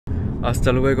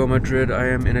Hasta luego, Madrid. I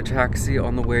am in a taxi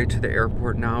on the way to the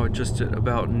airport now. It's just at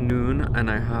about noon, and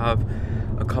I have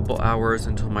a couple hours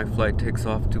until my flight takes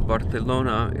off to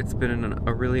Barcelona. It's been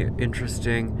a really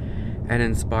interesting and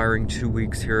inspiring 2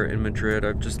 weeks here in Madrid.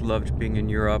 I've just loved being in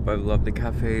Europe. I've loved the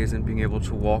cafes and being able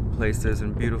to walk places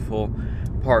and beautiful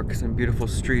parks and beautiful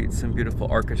streets and beautiful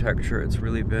architecture. It's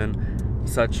really been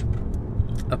such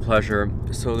a pleasure.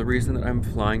 So the reason that I'm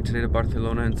flying today to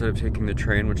Barcelona instead of taking the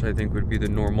train, which I think would be the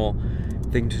normal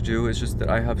thing to do, is just that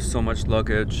I have so much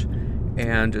luggage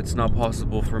and it's not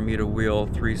possible for me to wheel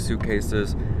 3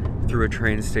 suitcases through a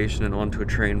train station and onto a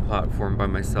train platform by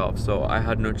myself. So I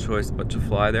had no choice but to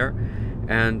fly there,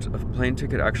 and a plane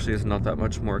ticket actually is not that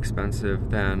much more expensive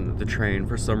than the train.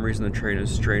 For some reason the train is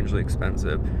strangely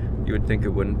expensive. You would think it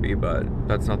wouldn't be, but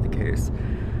that's not the case.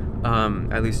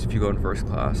 At least if you go in first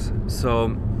class.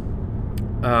 So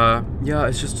yeah,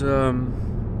 it's just a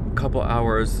couple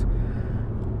hours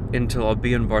until I'll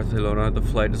be in Barcelona. The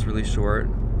flight is really short,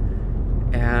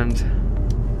 and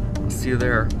I'll see you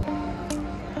there.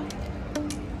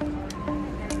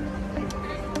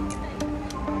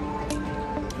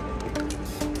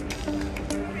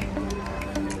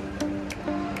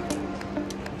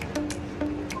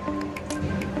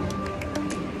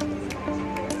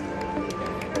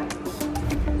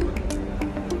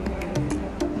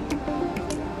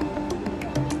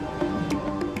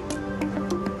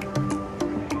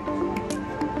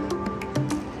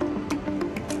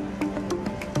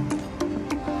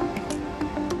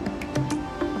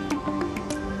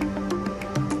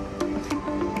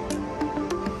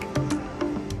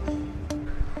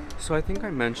 So I think I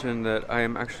mentioned that I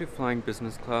am actually flying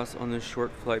business class on this short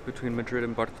flight between Madrid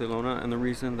and Barcelona, and the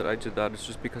reason that I did that is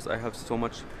just because I have so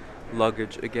much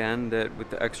luggage again that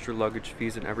with the extra luggage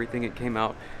fees and everything, it came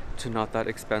out to not that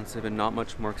expensive and not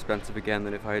much more expensive again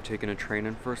than if I had taken a train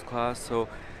in first class. So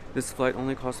this flight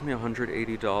only cost me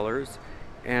 $180,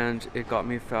 and it got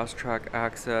me fast track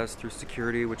access through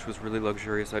security, which was really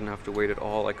luxurious. I didn't have to wait at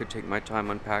all. I could take my time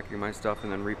unpacking my stuff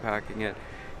and then repacking it,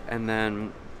 and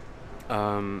then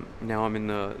now I'm in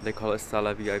they call it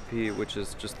Sala VIP, which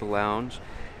is just the lounge,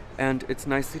 and it's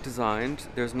nicely designed.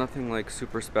 There's nothing like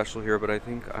super special here, but I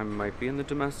think I might be in the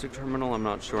domestic terminal. I'm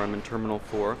not sure. I'm in Terminal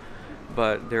 4,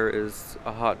 but there is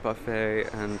a hot buffet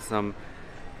and some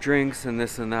drinks and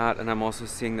this and that, and I'm also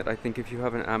seeing that I think if you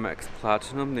have an Amex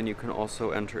Platinum, then you can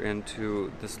also enter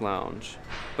into this lounge.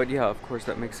 But yeah, of course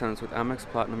that makes sense. With Amex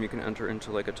Platinum you can enter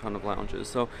into like a ton of lounges.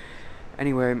 So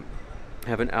anyway, I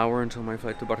have an hour until my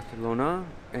flight to Barcelona,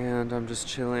 and I'm just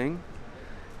chilling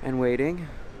and waiting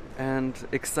and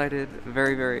excited,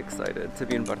 very, very excited to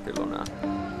be in Barcelona.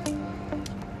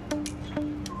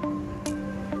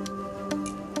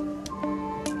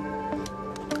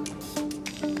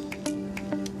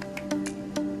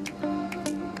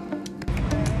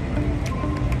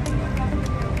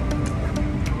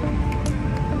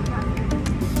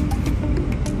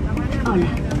 Hola,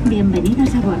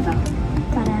 bienvenidos a bordo.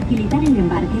 Para agilizar el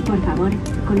embarque, por favor,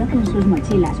 coloquen sus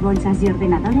mochilas, bolsas y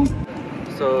ordenadores.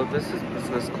 So this is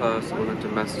business class on a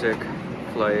domestic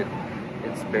flight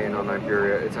in Spain on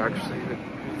Iberia. It's actually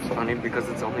funny because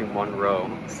it's only one row,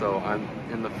 so I'm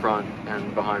in the front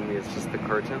and behind me is just the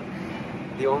curtain.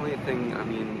 The only thing, I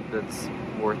mean, that's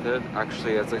worth it,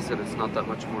 actually, as I said, it's not that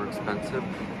much more expensive,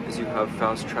 is you have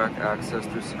fast track access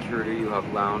through security, you have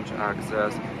lounge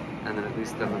access, and then at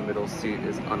least then the middle seat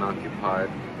is unoccupied.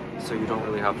 So you don't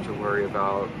really have to worry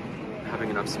about having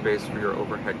enough space for your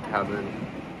overhead cabin,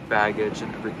 baggage,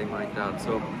 and everything like that.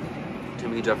 So to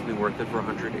me, definitely worth it for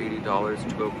 $180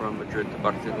 to go from Madrid to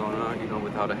Barcelona, you know,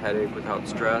 without a headache, without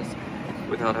stress,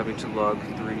 without having to lug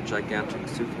 3 gigantic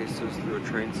suitcases through a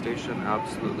train station.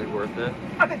 Absolutely worth it.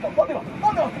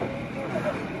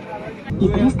 Y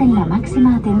presten la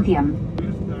máxima atención.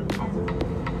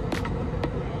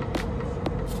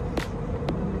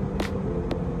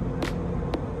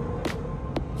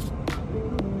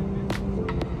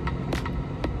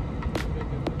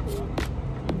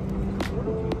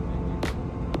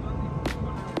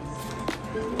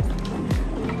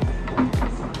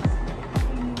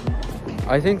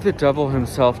 I think the devil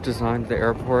himself designed the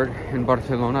airport in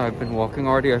Barcelona. I've been walking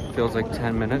already. It feels like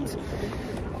 10 minutes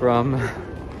from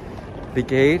the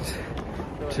gate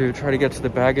to try to get to the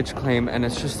baggage claim, and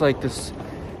it's just like this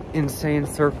insane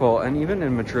circle. And even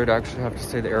in Madrid, I actually have to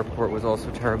say the airport was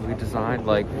also terribly designed,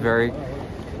 like very,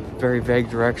 very vague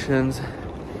directions,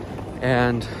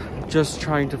 and just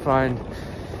trying to find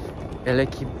el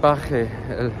equipaje.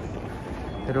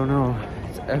 I don't know.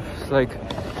 It's like,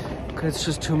 it's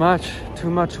just too much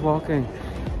walking.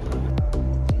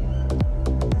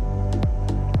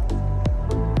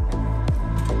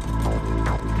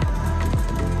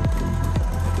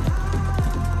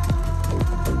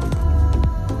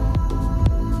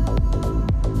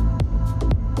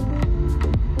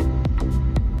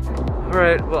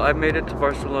 Alright, well I made it to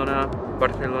Barcelona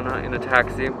in a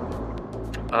taxi.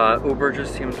 Uber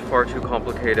just seemed far too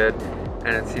complicated,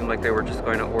 and it seemed like they were just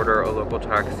going to order a local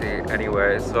taxi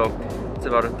anyway. So it's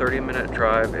about a 30-minute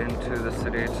drive into the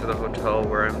city to the hotel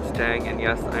where I'm staying, and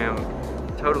yes, I am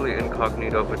totally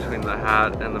incognito between the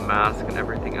hat and the mask and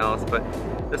everything else. But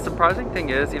the surprising thing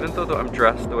is, even though I'm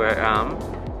dressed the way I am,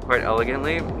 quite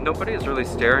elegantly, nobody is really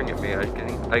staring at me.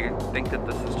 I think that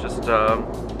this is just,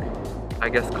 I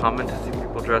guess, common to see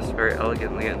people dressed very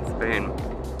elegantly in Spain.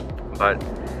 But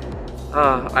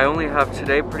I only have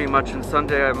today pretty much, and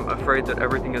Sunday I'm afraid that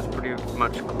everything is pretty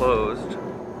much closed.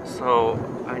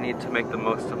 So I need to make the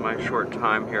most of my short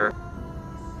time here.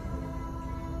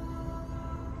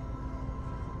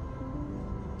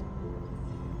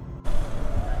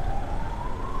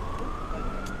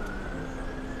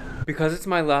 Because it's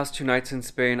my last 2 nights in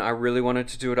Spain, I really wanted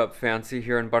to do it up fancy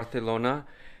here in Barcelona.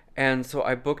 And so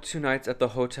I booked 2 nights at the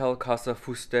Hotel Casa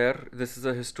Fuster. This is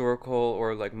a historical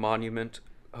or like monument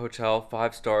hotel,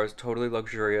 5 stars, totally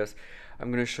luxurious.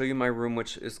 I'm going to show you my room,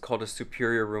 which is called a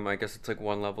superior room. I guess it's like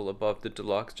 1 level above the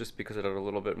deluxe, just because it had a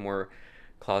little bit more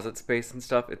closet space and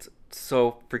stuff. It's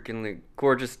so freaking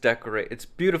gorgeous decorated. It's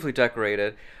beautifully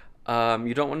decorated.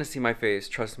 You don't want to see my face,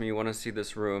 trust me, you want to see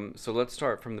this room. So let's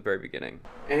start from the very beginning.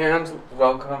 And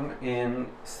welcome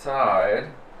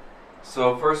inside.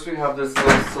 So first we have this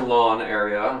little salon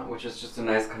area, which is just a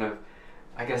nice kind of,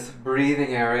 I guess,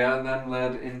 breathing area, and then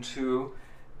led into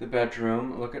the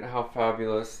bedroom. Look at how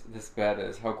fabulous this bed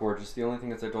is, how gorgeous. The only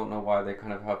thing is I don't know why they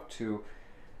kind of have 2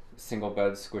 single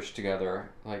beds squished together.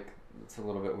 Like, it's a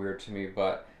little bit weird to me,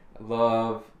 but I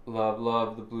love, love,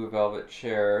 love the blue velvet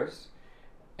chairs.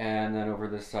 And then over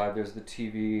this side there's the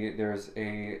TV, there's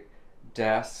a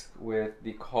desk with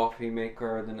the coffee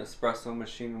maker, the Nespresso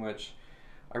machine, which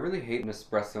I really hate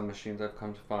Nespresso machines, I've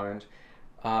come to find.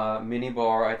 Mini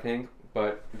bar, I think,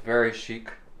 but very chic.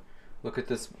 Look at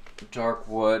this dark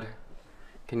wood.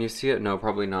 Can you see it? No,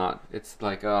 probably not. It's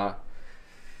like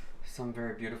some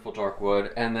very beautiful dark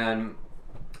wood. And then,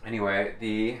 anyway,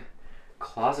 the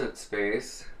closet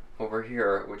space over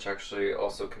here, which actually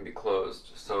also can be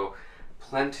closed. So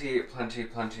plenty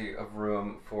of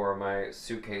room for my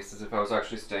suitcases. If I was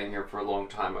actually staying here for a long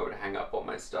time, I would hang up all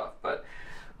my stuff. But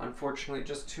unfortunately,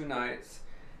 just 2 nights.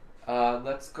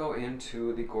 Let's go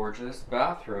into the gorgeous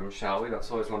bathroom, shall we?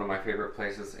 That's always one of my favorite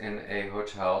places in a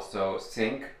hotel. So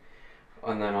sink,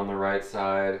 and then on the right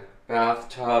side,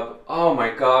 bathtub. Oh my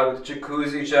god, with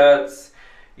jacuzzi jets.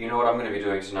 You know what I'm going to be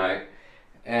doing tonight.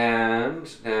 And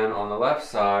then on the left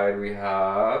side, we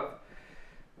have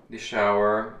the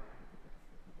shower.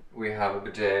 We have a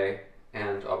bidet,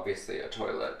 and obviously a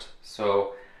toilet.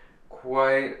 So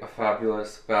quite a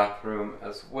fabulous bathroom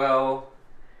as well.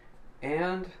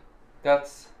 And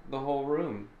that's the whole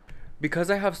room.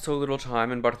 Because I have so little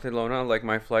time in Barcelona, like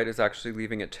my flight is actually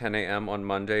leaving at 10 a.m. on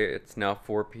Monday. It's now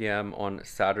 4 p.m. on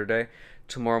Saturday.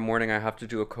 Tomorrow morning I have to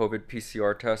do a COVID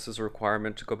PCR test as a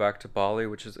requirement to go back to Bali,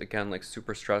 which is again like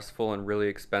super stressful and really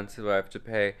expensive. I have to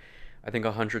pay, I think,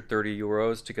 130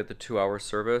 euros to get the 2-hour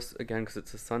service, again because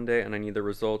it's a Sunday and I need the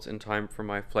results in time for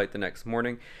my flight the next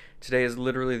morning. Today is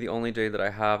literally the only day that I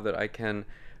have that I can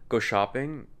go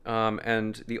shopping,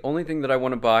 and the only thing that I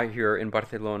want to buy here in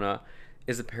Barcelona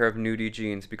is a pair of nudie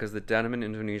jeans, because the denim in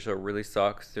Indonesia really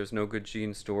sucks. There's no good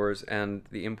jean stores, and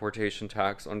the importation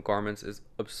tax on garments is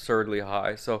absurdly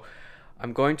high. So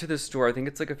I'm going to this store. I think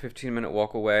it's like a 15-minute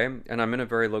walk away, and I'm in a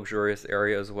very luxurious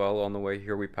area as well. On the way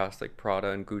here we passed like Prada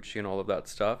and Gucci and all of that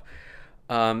stuff.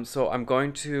 So I'm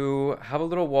going to have a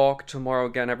little walk tomorrow.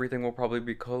 Again, everything will probably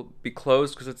be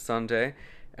closed because it's Sunday,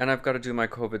 and I've got to do my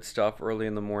COVID stuff early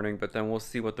in the morning, but then we'll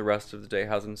see what the rest of the day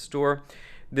has in store.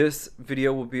 This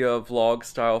video will be a vlog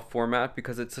style format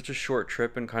because it's such a short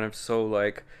trip and kind of so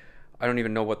like, I don't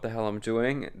even know what the hell I'm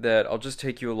doing, that I'll just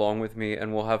take you along with me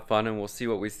and we'll have fun and we'll see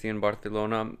what we see in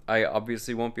Barcelona. I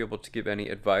obviously won't be able to give any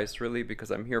advice really because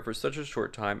I'm here for such a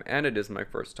short time and it is my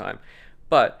first time.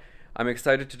 But I'm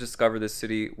excited to discover this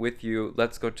city with you.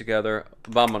 Let's go together.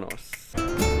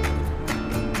 Vámonos.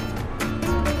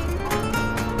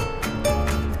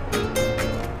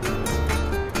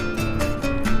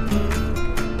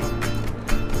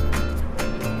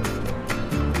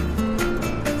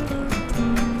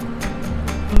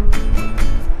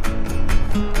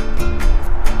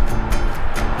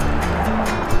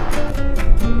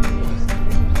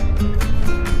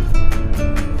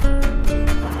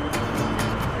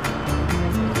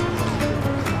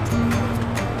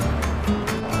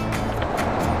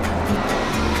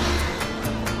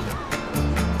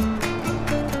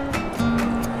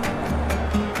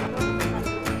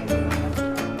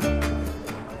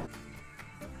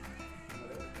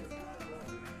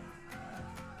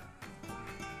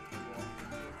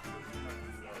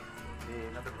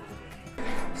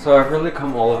 So I've really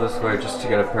come all of this way just to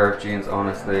get a pair of jeans,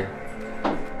 honestly.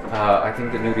 I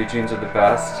think the nudie jeans are the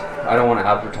best. I don't want to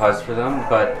advertise for them,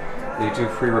 but they do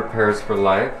free repairs for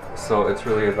life, so it's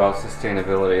really about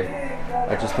sustainability.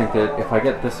 I just think that if I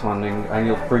get this one, then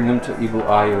I'll bring them to Ibu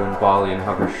Ayu in Bali and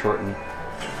have her shorten,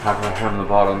 have her hem the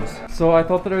bottoms. So I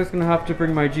thought that I was going to have to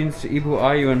bring my jeans to Ibu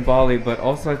Ayu in Bali, but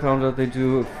also I found out they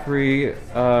do free,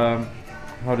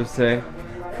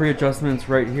 free adjustments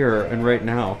right here and right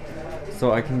now.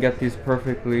 So I can get these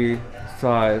perfectly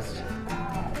sized.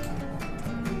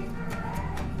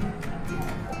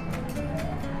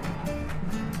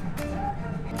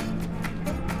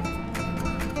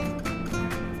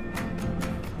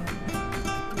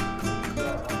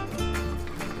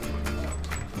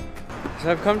 So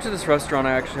I've come to this restaurant.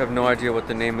 I actually have no idea what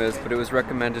the name is, but it was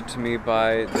recommended to me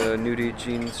by the nudie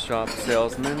jeans shop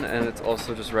salesman, and it's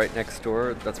also just right next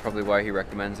door. That's probably why he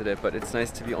recommended it, but it's nice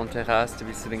to be on terrace, to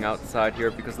be sitting outside here,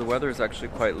 because the weather is actually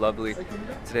quite lovely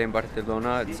today in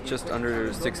Barcelona. It's just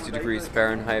under 60 degrees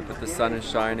Fahrenheit, but the sun is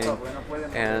shining,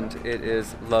 and it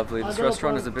is lovely. This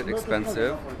restaurant is a bit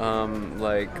expensive,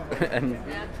 and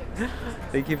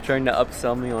they keep trying to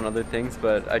upsell me on other things,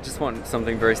 but I just want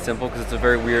something very simple because it's a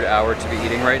very weird hour to be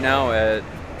eating right now at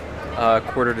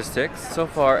 5:45. So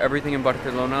far, everything in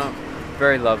Barcelona,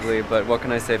 very lovely, but what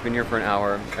can I say? I've been here for an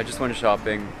hour. I just went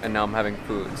shopping and now I'm having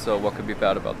food, so what could be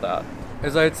bad about that?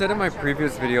 As I had said in my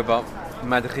previous video about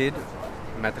Madrid,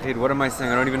 what am I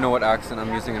saying? I don't even know what accent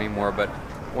I'm using anymore, but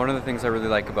one of the things I really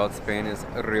like about Spain is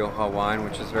Rioja wine,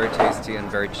 which is very tasty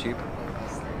and very cheap.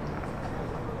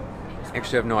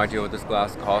 Actually, I have no idea what this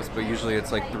glass costs, but usually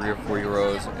it's like 3 or 4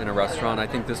 euros in a restaurant. I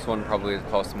think this one probably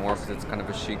costs more because it's kind of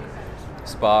a chic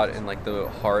spot in like the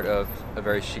heart of a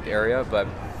very chic area, but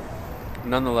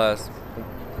nonetheless,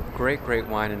 great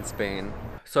wine in Spain.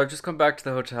 So I've just come back to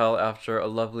the hotel after a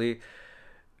lovely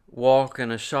walk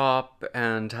in a shop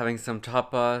and having some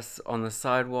tapas on the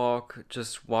sidewalk,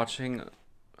 just watching.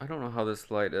 I don't know how this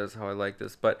light is, how I like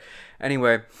this, but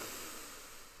anyway.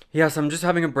 Yes, I'm just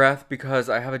having a breath because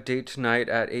I have a date tonight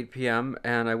at 8 p.m.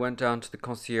 and I went down to the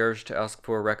concierge to ask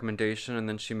for a recommendation, and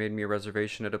then she made me a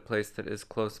reservation at a place that is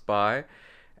close by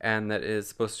and that is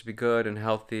supposed to be good and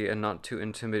healthy and not too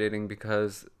intimidating,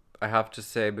 because I have to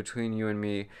say, between you and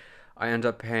me, I end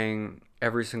up paying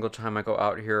every single time I go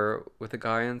out here with a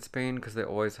guy in Spain because they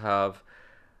always have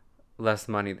less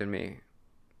money than me.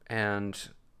 And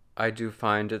I do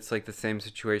find it's like the same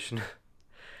situation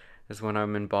is when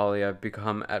I'm in Bali. I've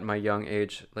become, at my young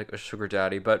age, like a sugar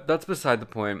daddy, but that's beside the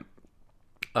point.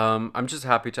 I'm just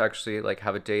happy to actually like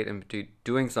have a date and be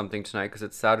doing something tonight because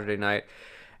it's Saturday night,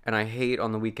 and I hate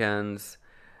on the weekends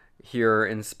here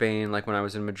in Spain, like when I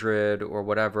was in Madrid or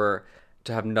whatever,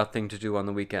 to have nothing to do on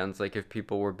the weekends. Like if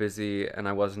people were busy and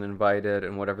I wasn't invited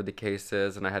and whatever the case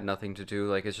is and I had nothing to do,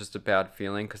 like it's just a bad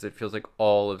feeling because it feels like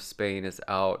all of Spain is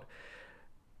out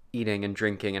eating and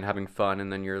drinking and having fun,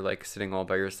 and then you're like sitting all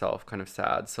by yourself, kind of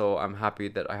sad. So I'm happy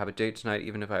that I have a date tonight,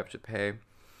 even if I have to pay.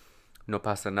 No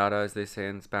pasa nada, as they say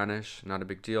in Spanish, not a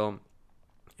big deal.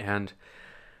 And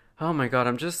oh my god,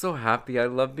 I'm just so happy. I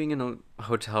love being in a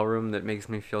hotel room that makes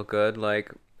me feel good.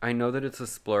 Like, I know that it's a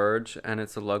splurge and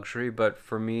it's a luxury, but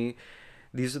for me,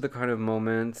 these are the kind of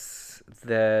moments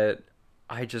that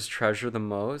I just treasure the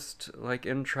most, like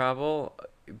in travel.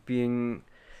 Being,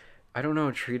 I don't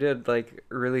know, treated like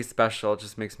really special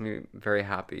just makes me very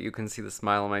happy. You can see the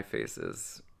smile on my face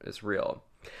is real.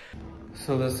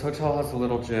 So this hotel has a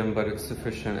little gym, but it's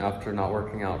sufficient after not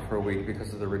working out for a week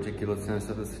because of the ridiculousness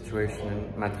of the situation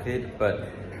in Madrid. But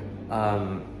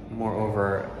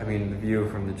moreover, I mean, the view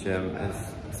from the gym is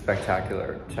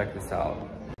spectacular. Check this out.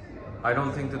 I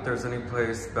don't think that there's any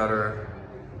place better,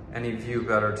 any view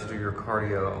better to do your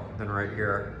cardio than right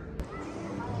here.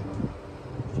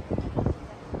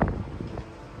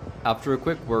 After a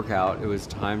quick workout, it was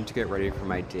time to get ready for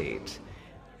my date.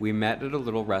 We met at a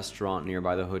little restaurant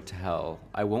nearby the hotel.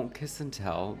 I won't kiss and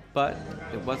tell, but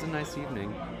it was a nice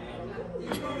evening.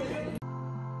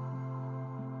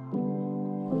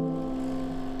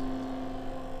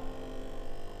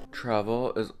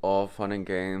 Travel is all fun and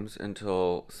games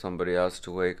until somebody has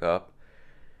to wake up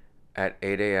at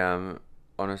 8 a.m.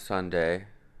 on a Sunday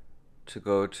to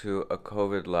go to a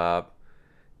COVID lab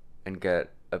and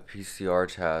get a PCR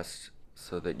test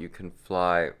so that you can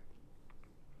fly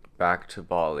back to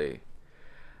Bali.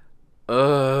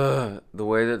 The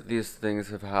way that these things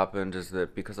have happened is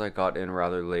that because I got in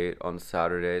rather late on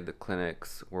Saturday, the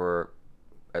clinics were,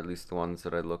 at least the ones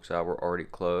that I looked at, were already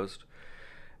closed.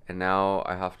 And now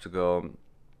I have to go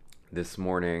this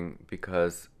morning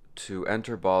because to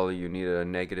enter Bali you need a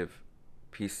negative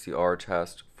PCR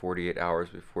test 48 hours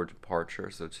before departure.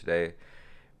 So today,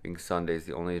 being Sunday, is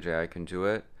the only day I can do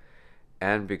it.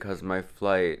 And because my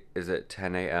flight is at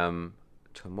 10 a.m.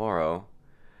 tomorrow,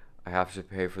 I have to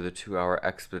pay for the 2-hour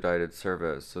expedited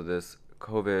service. So this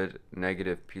COVID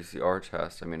negative PCR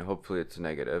test, I mean, hopefully it's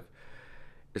negative,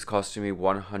 is costing me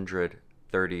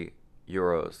 130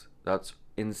 euros. That's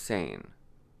insane.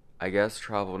 I guess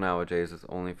travel nowadays is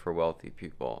only for wealthy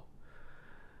people.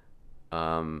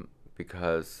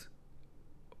 Because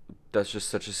that's just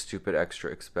such a stupid extra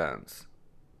expense.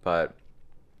 But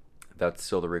that's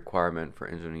still the requirement for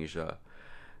Indonesia.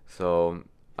 So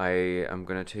I am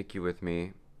going to take you with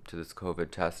me to this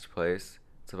COVID test place.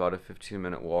 It's about a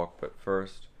 15-minute walk, but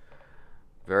first,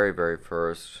 very, very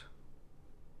first,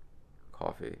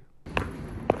 coffee.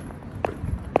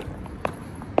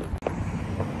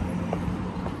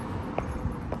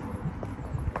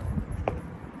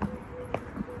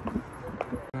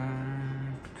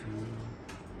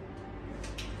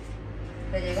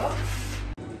 ¿Te llegó?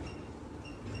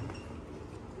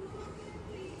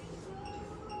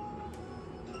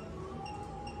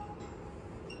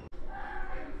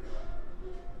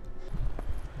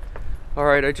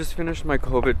 Alright, I just finished my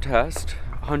COVID test.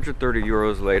 130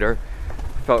 euros later.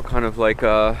 Felt kind of like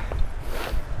I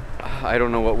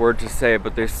don't know what word to say,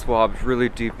 but they swabbed really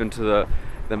deep into the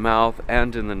mouth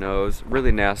and in the nose.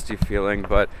 Really nasty feeling,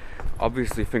 but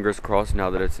obviously fingers crossed now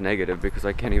that it's negative, because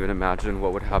I can't even imagine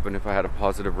what would happen if I had a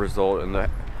positive result, and the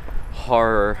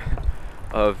horror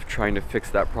of trying to fix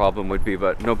that problem would be,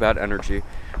 but no bad energy.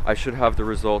 I should have the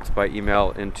results by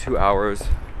email in 2 hours.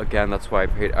 Again, that's why I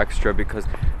paid extra, because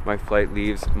my flight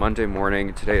leaves Monday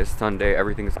morning. Today is Sunday.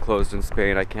 Everything is closed in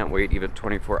Spain. I can't wait even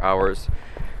 24 hours.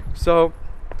 So,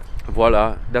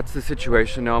 voila. That's the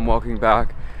situation. Now I'm walking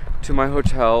back to my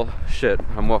hotel. Shit,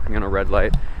 I'm walking on a red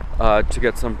light to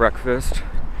get some breakfast.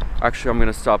 Actually, I'm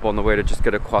going to stop on the way to just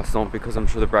get a croissant, because I'm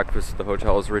sure the breakfast at the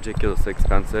hotel is ridiculously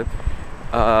expensive.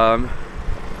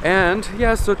 And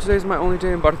yeah, so today's my only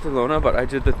day in Barcelona, but I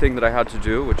did the thing that I had to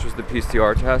do, which was the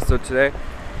PCR test. So today,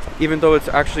 even though it's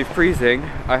actually freezing,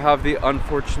 I have the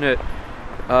unfortunate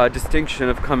distinction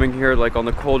of coming here like on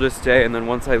the coldest day, and then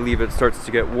once I leave it starts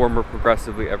to get warmer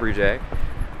progressively every day.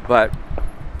 But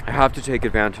I have to take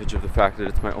advantage of the fact that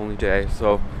it's my only day,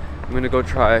 so I'm gonna go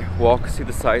try, walk, see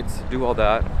the sights, do all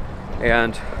that,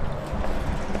 and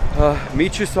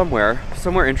meet you somewhere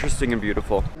interesting and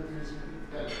beautiful.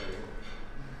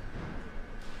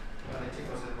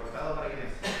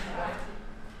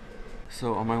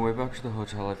 So on my way back to the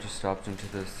hotel, I've just stopped into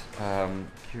this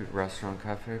cute restaurant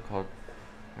cafe called,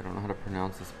 I don't know how to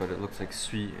pronounce this, but it looks like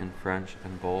suite in French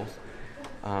and bowls.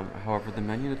 However, the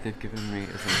menu that they've given me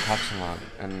is in Catalan,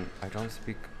 and I don't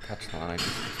speak Catalan. I do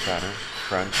speak Spanish,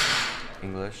 French,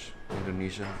 English,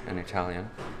 Indonesian, and Italian,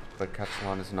 but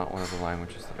Catalan is not one of the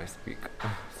languages that I speak.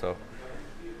 So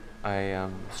I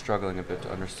am struggling a bit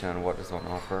to understand what is on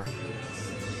offer.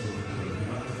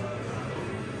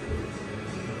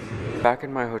 Back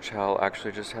in my hotel,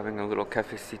 actually just having a little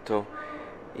cafecito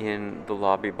in the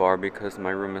lobby bar, because my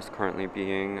room is currently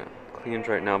being cleaned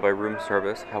right now by room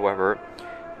service. However,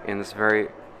 in this very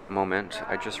moment,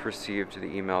 I just received the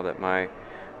email that my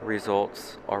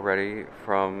results are ready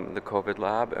from the COVID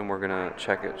lab, and we're gonna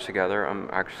check it together. I'm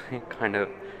actually kind of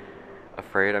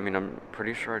afraid. I mean, I'm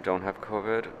pretty sure I don't have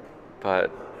COVID, but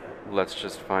let's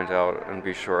just find out and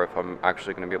be sure if I'm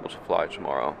actually gonna be able to fly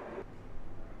tomorrow.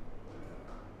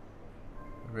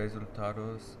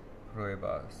 Resultados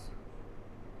pruebas.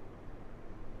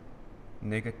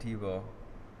 Negativo.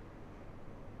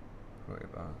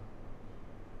 Prueba.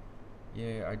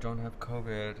 Yay, I don't have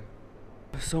COVID.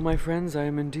 So my friends, I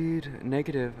am indeed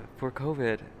negative for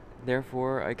COVID.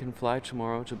 Therefore, I can fly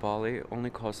tomorrow to Bali. It only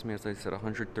cost me, as I said,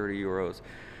 130 euros.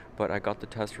 But I got the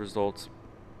test results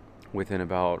within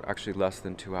about, actually less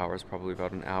than 2 hours, probably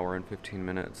about an hour and 15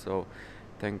 minutes. So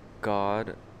thank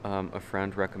God. A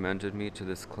friend recommended me to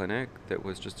this clinic that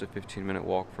was just a 15-minute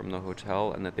walk from the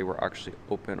hotel, and that they were actually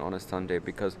open on a Sunday,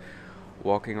 because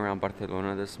walking around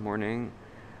Barcelona this morning,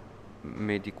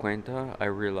 me di cuenta, I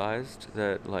realized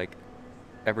that like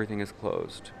everything is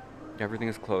closed. Everything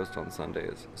is closed on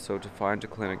Sundays. So to find a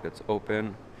clinic that's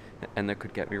open and that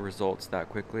could get me results that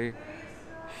quickly,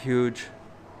 huge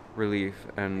relief,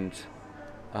 and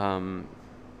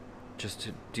just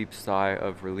a deep sigh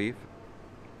of relief.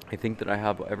 I think that I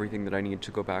have everything that I need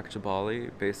to go back to Bali.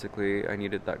 Basically, I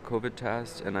needed that COVID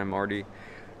test, and I'm already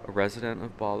a resident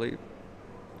of Bali.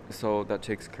 So that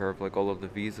takes care of like all of the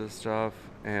visa stuff.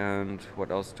 And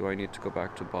what else do I need to go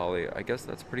back to Bali? I guess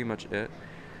that's pretty much it.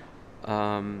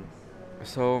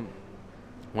 So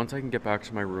once I can get back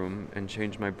to my room and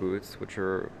change my boots, which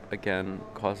are again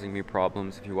causing me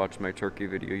problems. If you watch my Turkey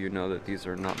video, you know that these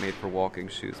are not made for walking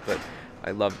shoes, but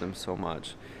I love them so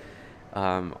much.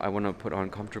 I want to put on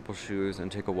comfortable shoes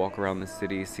and take a walk around the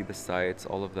city, see the sights,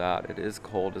 all of that. It is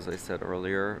cold, as I said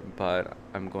earlier, but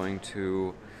I'm going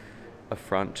to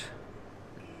affront.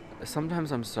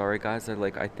 Sometimes I'm sorry, guys.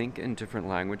 I think in different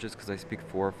languages because I speak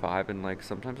 4 or 5, and like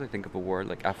sometimes I think of a word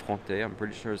like affronter. I'm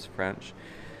pretty sure it's French,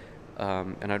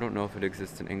 and I don't know if it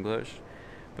exists in English.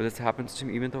 But this happens to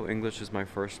me, even though English is my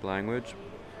first language.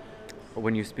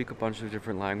 When you speak a bunch of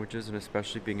different languages, and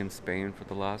especially being in Spain for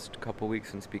the last couple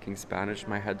weeks and speaking Spanish,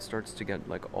 my head starts to get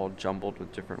like all jumbled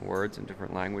with different words in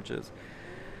different languages.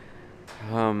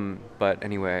 But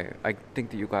anyway, I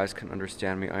think that you guys can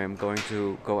understand me. I am going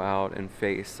to go out and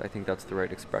face, I think that's the right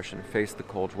expression, face the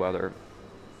cold weather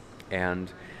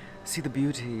and see the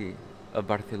beauty of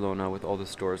Barcelona with all the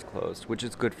stores closed, which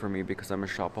is good for me because I'm a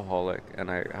shopaholic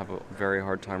and I have a very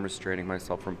hard time restraining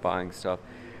myself from buying stuff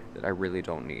that I really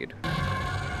don't need.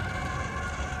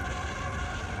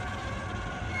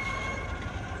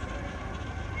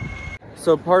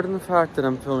 So pardon the fact that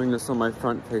I'm filming this on my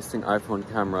front-facing iPhone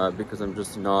camera because I'm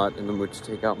just not in the mood to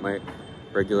take out my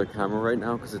regular camera right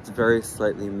now because it's very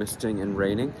slightly misting and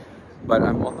raining. But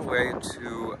I'm on the way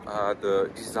to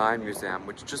the Design Museum,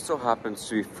 which just so happens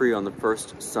to be free on the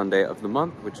first Sunday of the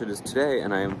month, which it is today,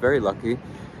 and I am very lucky.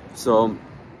 So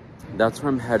that's where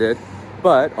I'm headed.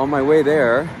 But on my way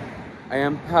there, I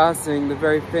am passing the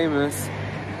very famous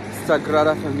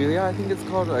Sagrada Familia, I think it's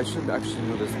called. I should actually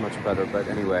know this much better, but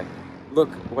anyway. Look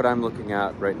what I'm looking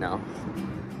at right now.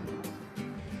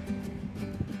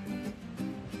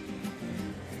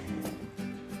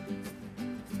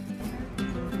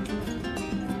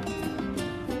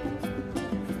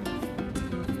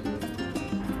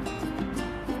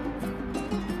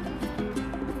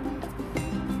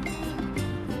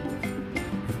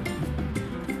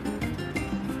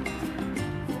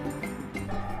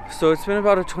 So it's been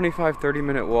about a 25-30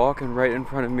 minute walk, and right in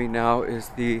front of me now is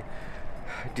the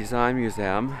Design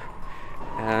Museum,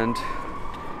 and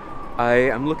I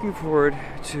am looking forward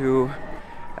to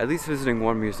at least visiting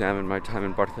one museum in my time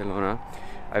in Barcelona.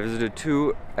 I visited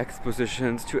 2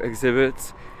 expositions, 2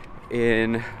 exhibits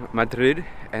in Madrid,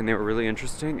 and they were really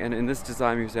interesting. And in this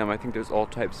Design Museum, I think there's all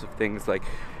types of things like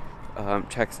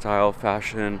textile,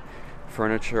 fashion,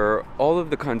 furniture, all of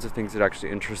the kinds of things that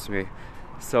actually interest me.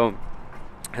 So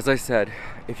as I said,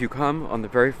 if you come on the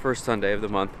very first Sunday of the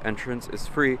month, entrance is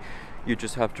free. You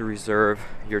just have to reserve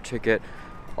your ticket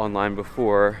online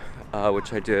before,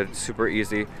 which I did, super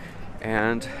easy.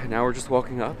 And now we're just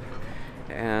walking up,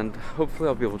 and hopefully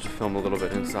I'll be able to film a little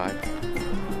bit inside.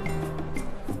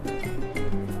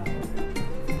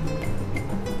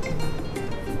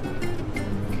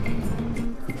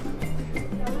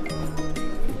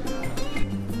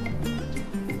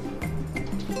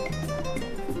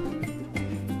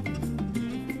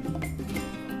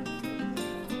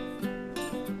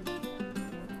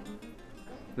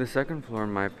 The second floor,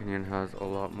 in my opinion, has a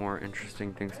lot more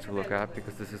interesting things to look at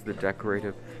because this is the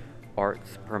Decorative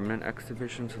Arts Permanent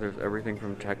Exhibition. So there's everything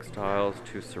from textiles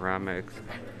to ceramics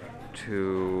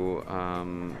to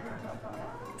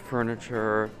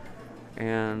furniture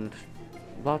and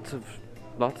lots of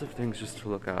things just to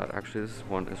look at. Actually, this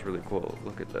one is really cool.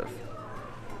 Look at this.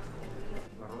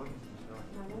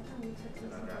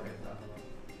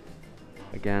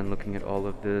 Again, looking at all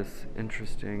of this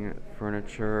interesting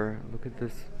furniture. Look at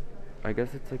this. I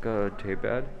guess it's like a tea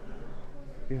bed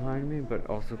behind me, but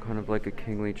also kind of like a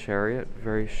kingly chariot.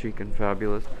 Very chic and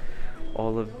fabulous.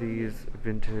 All of these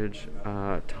vintage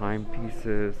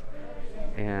timepieces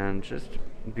and just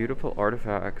beautiful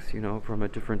artifacts, you know, from a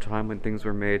different time when things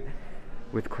were made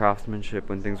with craftsmanship,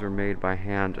 when things were made by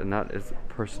hand. And that is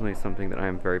personally something that I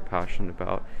am very passionate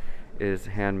about, is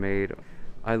handmade.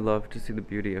 I love to see the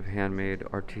beauty of handmade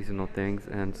artisanal things,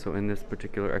 and so in this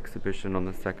particular exhibition on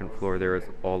the second floor there is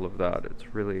all of that.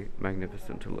 It's really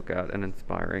magnificent to look at and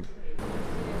inspiring.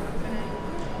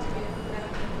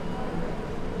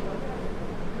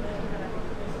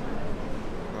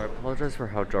 I apologize for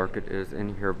how dark it is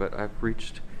in here, but I've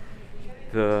reached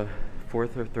the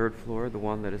 4th or 3rd floor, the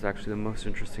one that is actually the most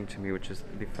interesting to me, which is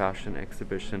the fashion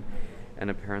exhibition,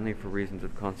 and apparently for reasons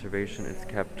of conservation it's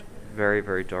kept very,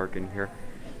 very dark in here.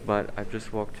 But I've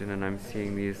just walked in and I'm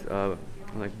seeing these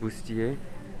like bustiers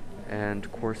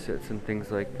and corsets and things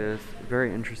like this.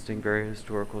 Very interesting, very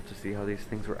historical to see how these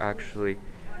things were actually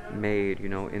made, you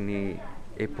know, in the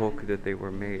epoch that they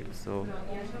were made. So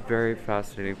very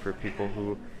fascinating for people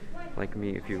who, like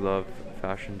me, if you love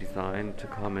fashion design, to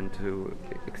come and to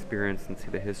experience and see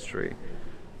the history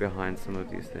behind some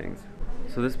of these things.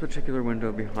 So this particular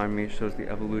window behind me shows the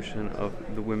evolution of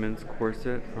the women's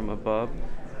corset from above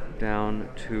down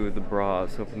to the bra.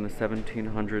 So from the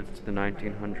 1700s to the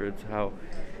 1900s, how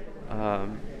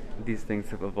these things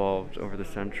have evolved over the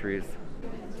centuries.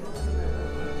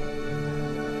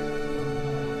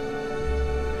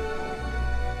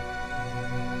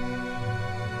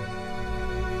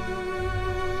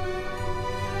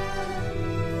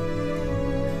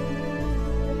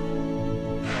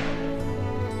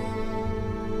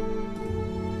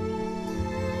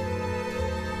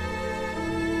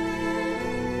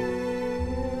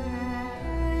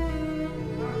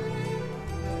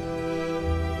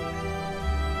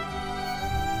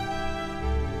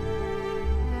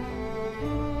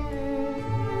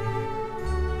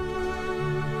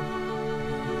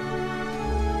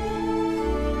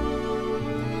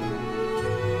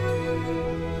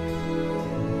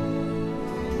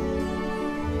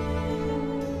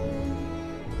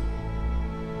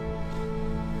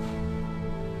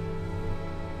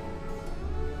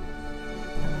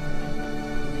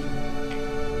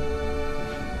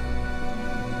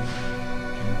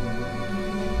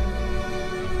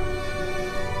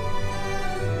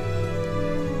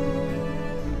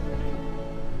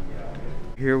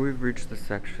 Here we've reached the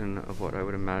section of what I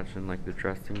would imagine like the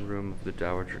dressing room of the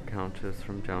Dowager Countess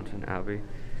from Downton Abbey.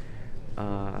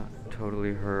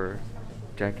 Totally her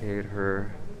decade,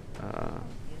 her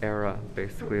era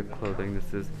basically of clothing.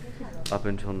 This is up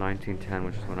until 1910,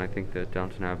 which is when I think that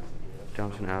Downton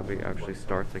Abbey actually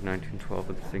starts, like 1912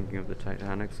 with the sinking of the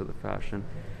Titanic, so the fashion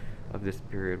of this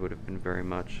period would have been very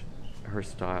much her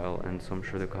style, and so I'm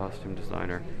sure the costume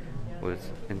designer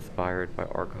was inspired by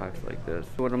archives like this.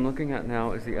 So what I'm looking at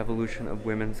now is the evolution of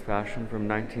women's fashion from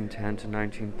 1910 to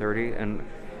 1930, and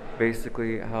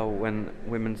basically how when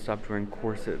women stopped wearing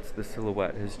corsets, the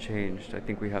silhouette has changed. I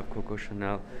think we have Coco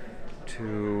Chanel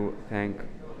to thank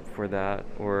for that,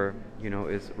 or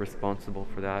is responsible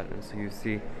for that. And so you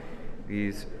see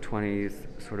these 20s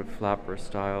sort of flapper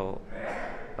style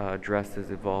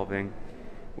dresses evolving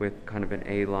with kind of an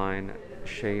A-line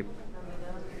shape,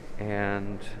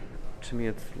 and to me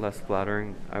it's less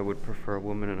flattering. I would prefer a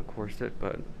woman in a corset,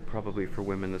 but probably for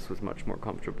women this was much more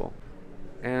comfortable.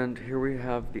 And here we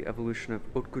have the evolution of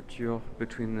haute couture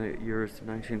between the years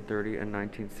 1930 and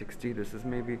 1960. This is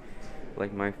maybe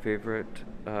like my favorite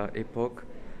epoch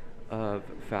of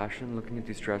fashion, looking at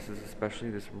these dresses,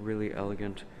 especially this really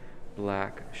elegant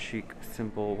black chic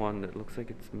simple one that looks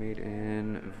like it's made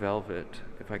in velvet,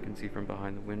 if I can see from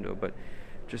behind the window, but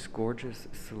just gorgeous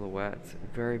silhouettes,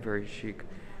 very, very chic.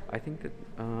 I think that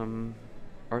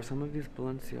are some of these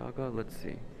Balenciaga? Let's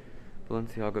see.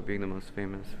 Balenciaga being the most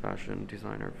famous fashion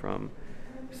designer from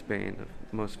Spain,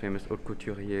 the most famous haute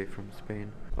couturier from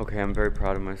Spain. Okay, I'm very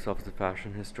proud of myself as a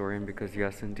fashion historian because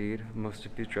yes, indeed, most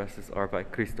of these dresses are by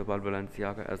Cristobal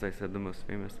Balenciaga, as I said, the most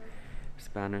famous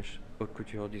Spanish haute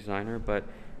couture designer. But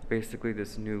basically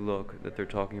this new look that they're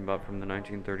talking about from the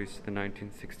 1930s to the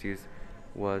 1960s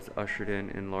was ushered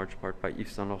in large part by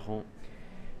Yves Saint Laurent.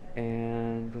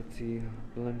 And let's see,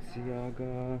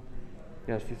 Balenciaga.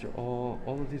 Yes, these are all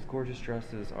of these gorgeous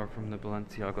dresses are from the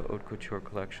Balenciaga haute couture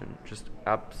collection. Just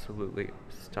absolutely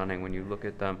stunning when you look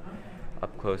at them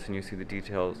up close and you see the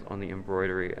details on the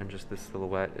embroidery, and just the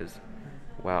silhouette is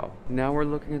wow. Now we're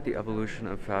looking at the evolution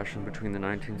of fashion between the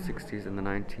 1960s and the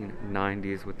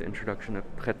 1990s with the introduction of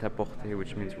prêt-à-porter,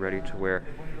 which means ready to wear,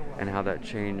 and how that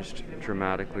changed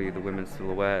dramatically the women's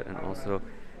silhouette, and also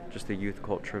just the youth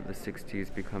culture of the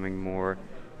 60s becoming more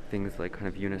things like kind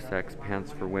of unisex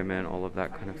pants for women, all of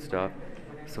that kind of stuff.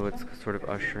 So it's sort of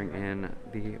ushering in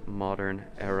the modern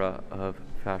era of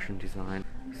fashion design.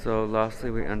 So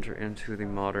lastly, we enter into the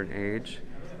modern age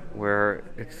where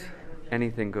it's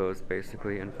anything goes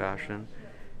basically in fashion,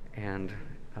 and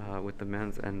with the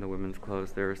men's and the women's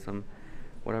clothes there are some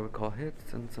what I would call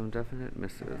hits and some definite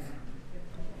misses.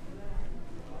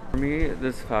 For me,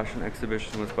 this fashion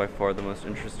exhibition was by far the most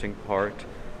interesting part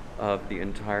of the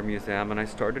entire museum, and I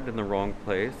started in the wrong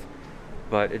place,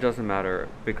 but it doesn't matter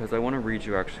because I want to read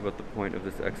you actually what the point of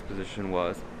this exposition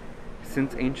was.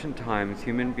 Since ancient times,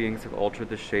 human beings have altered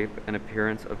the shape and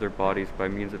appearance of their bodies by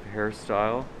means of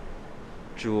hairstyle,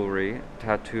 jewelry,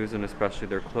 tattoos, and especially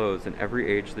their clothes. In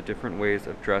every age, the different ways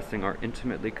of dressing are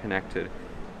intimately connected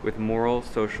with moral,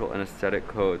 social, and aesthetic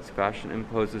codes. Fashion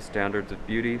imposes standards of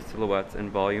beauty, silhouettes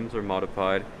and volumes are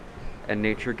modified, and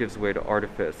nature gives way to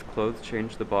artifice. Clothes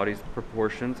change the body's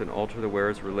proportions and alter the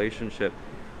wearer's relationship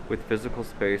with physical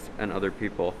space and other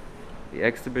people. The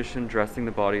exhibition Dressing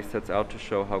the Body sets out to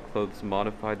show how clothes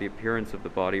modify the appearance of the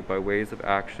body by ways of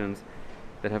actions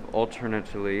that have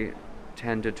alternately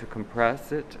tended to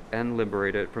compress it and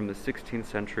liberate it from the 16th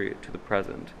century to the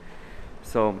present.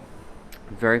 So,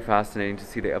 very fascinating to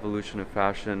see the evolution of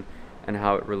fashion and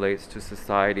how it relates to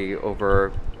society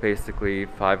over basically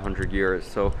 500 years.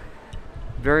 So,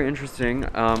 very interesting.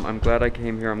 I'm glad I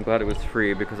came here. I'm glad it was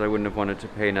free because I wouldn't have wanted to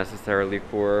pay necessarily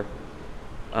for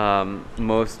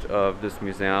most of this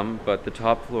museum, but the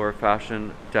top floor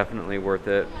fashion, definitely worth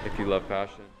it if you love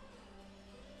fashion.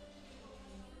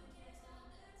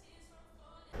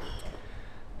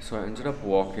 So I ended up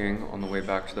walking on the way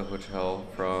back to the hotel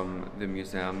from the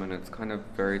museum, and it's kind of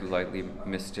very lightly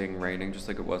misting, raining, just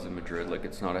like it was in Madrid. Like,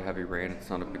 it's not a heavy rain, it's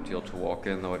not a big deal to walk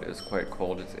in, though it is quite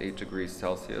cold. It's 8 degrees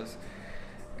Celsius.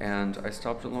 And I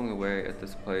stopped along the way at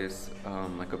this place,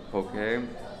 like a poke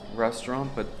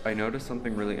restaurant, but I noticed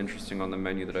something really interesting on the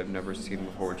menu that I've never seen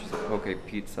before, which is a poke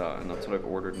pizza, and that's what I've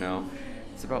ordered now.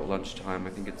 It's about lunchtime.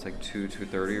 I think it's like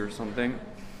 2:30 or something.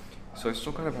 So I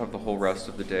still kind of have the whole rest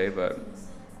of the day, but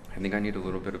I think I need a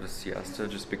little bit of a siesta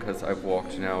just because I've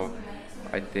walked now,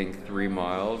 I think 3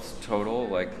 miles total,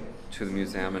 like to the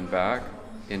museum and back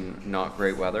in not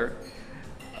great weather.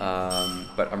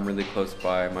 But I'm really close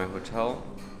by my hotel,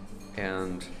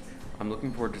 and I'm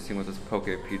looking forward to seeing what this poke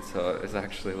pizza is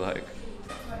actually like.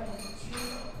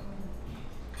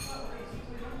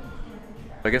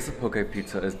 I guess a poke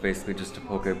pizza is basically just a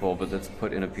poke bowl, but that's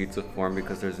put in a pizza form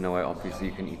because there's no way obviously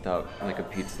you can eat that like a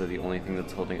pizza. The only thing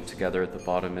that's holding it together at the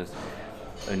bottom is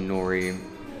a nori,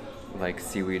 like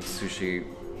seaweed sushi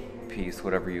piece,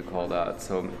 whatever you call that.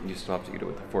 So you still have to eat it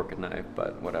with a fork and knife,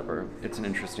 but whatever. It's an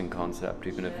interesting concept,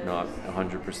 even if not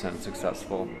 100%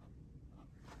 successful.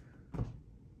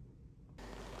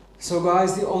 So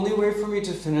guys, the only way for me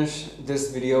to finish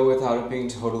this video without it being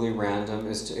totally random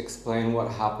is to explain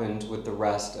what happened with the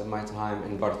rest of my time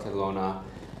in Barcelona.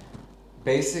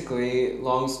 Basically,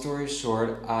 long story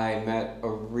short, I met a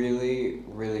really,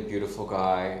 really beautiful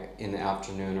guy in the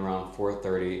afternoon around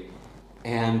 4:30,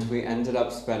 and we ended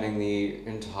up spending the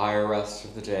entire rest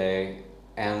of the day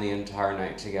and the entire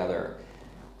night together.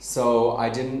 So I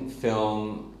didn't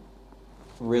film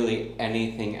really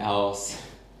anything else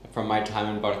from my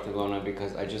time in Barcelona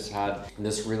because I just had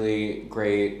this really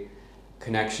great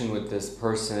connection with this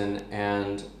person,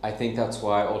 and I think that's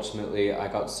why ultimately I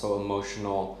got so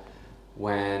emotional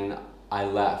when I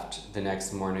left the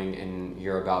next morning, and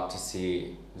you're about to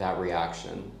see that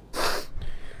reaction.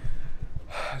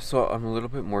 So I'm a little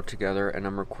bit more together, and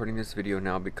I'm recording this video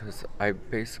now because I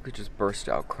basically just burst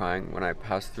out crying when I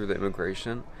passed through the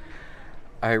immigration.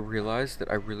 I realized that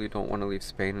I really don't want to leave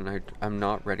Spain, and I'm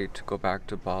not ready to go back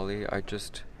to Bali. I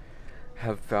just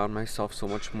have found myself so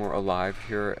much more alive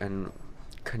here and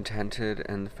contented,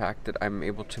 and the fact that I'm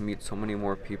able to meet so many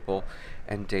more people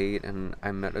and date. And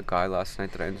I met a guy last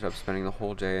night that I ended up spending the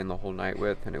whole day and the whole night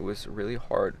with, and it was really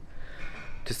hard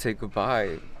to say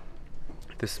goodbye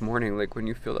this morning, like when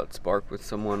you feel that spark with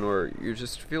someone, or you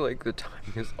just feel like the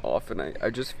timing is off, and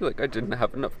I just feel like I didn't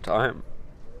have enough time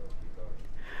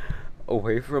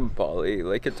away from Bali.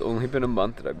 Like, it's only been a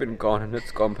month that I've been gone, and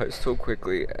it's gone by so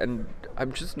quickly, and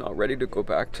I'm just not ready to go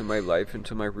back to my life and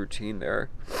to my routine there.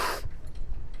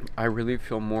 I really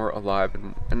feel more alive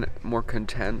and more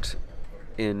content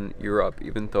in Europe,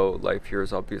 even though life here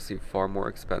is obviously far more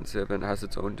expensive and has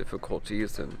its own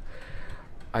difficulties, and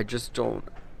I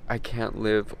can't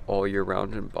live all year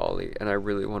round in Bali, and I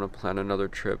really want to plan another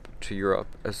trip to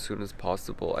Europe as soon as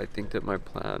possible. I think that my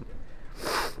plan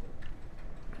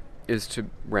is to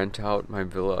rent out my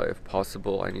villa if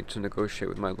possible. I need to negotiate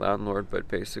with my landlord, but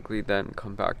basically then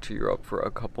come back to Europe for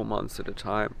a couple months at a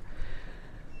time.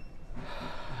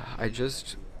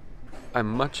 I'm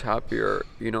much happier,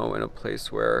 you know, in a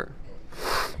place where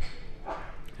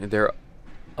there are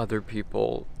other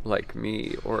people like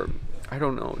me, or I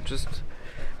don't know, just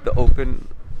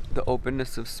the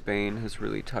openness of Spain has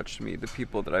really touched me. The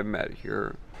people that I've met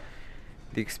here,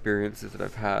 the experiences that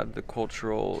I've had, the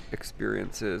cultural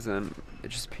experiences, and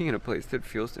just being in a place that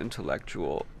feels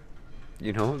intellectual,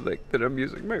 you know, like that I'm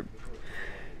using my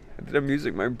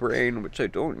brain, which I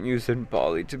don't use in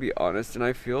Bali, to be honest. And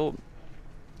I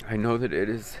know that it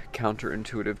is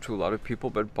counterintuitive to a lot of people,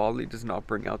 but Bali does not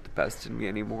bring out the best in me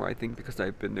anymore. I think because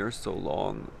I've been there so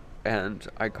long, and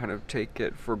I kind of take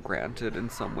it for granted in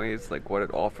some ways, like what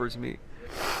it offers me.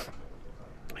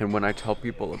 And when I tell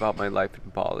people about my life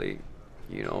in Bali,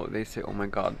 you know, they say, oh my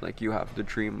god, like, you have the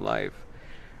dream life.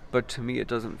 But to me, it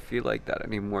doesn't feel like that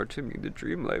anymore. To me, the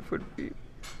dream life would be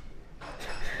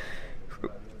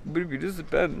to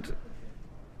spend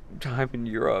time in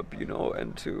Europe, you know,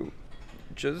 and to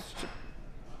just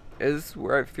is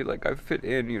where I feel like I fit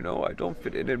in, you know. I don't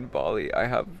fit in Bali. I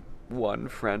have one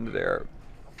friend there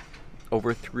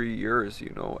over 3 years,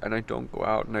 you know, and I don't go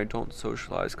out and I don't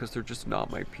socialize because they're just not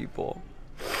my people.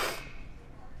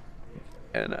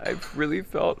 And I've really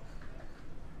felt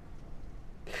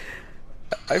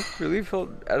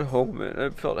at home and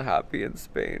I've felt happy in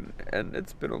Spain, and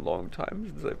it's been a long time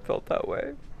since I felt that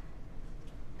way.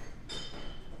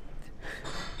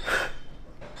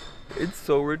 It's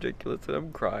so ridiculous that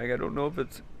I'm crying. I don't know if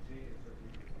it's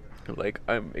like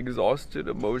I'm exhausted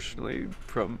emotionally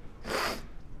from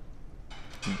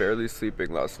barely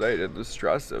sleeping last night, and the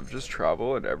stress of just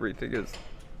travel and everything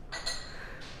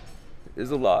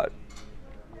is a lot.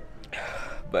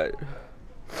 But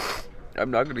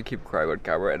I'm not gonna keep crying on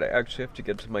camera, and I actually have to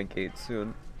get to my gate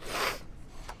soon.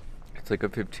 It's like a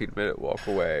 15-minute walk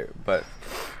away, but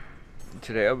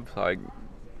today I'm flying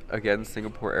again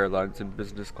Singapore Airlines in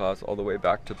business class all the way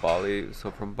back to Bali.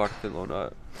 So from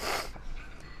Barcelona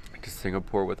to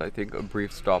Singapore with I think a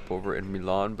brief stopover in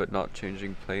Milan, but not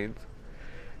changing planes.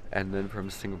 And then from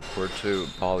Singapore to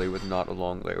Bali with not a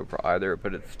long layover either,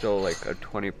 but it's still like a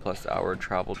 20+ hour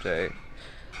travel day.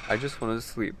 I just want to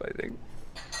sleep, I think.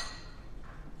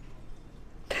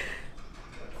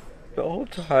 The whole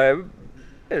time,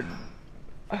 and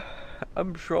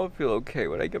I'm sure I'll feel okay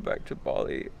when I get back to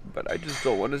Bali, but I just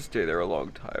don't want to stay there a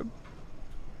long time.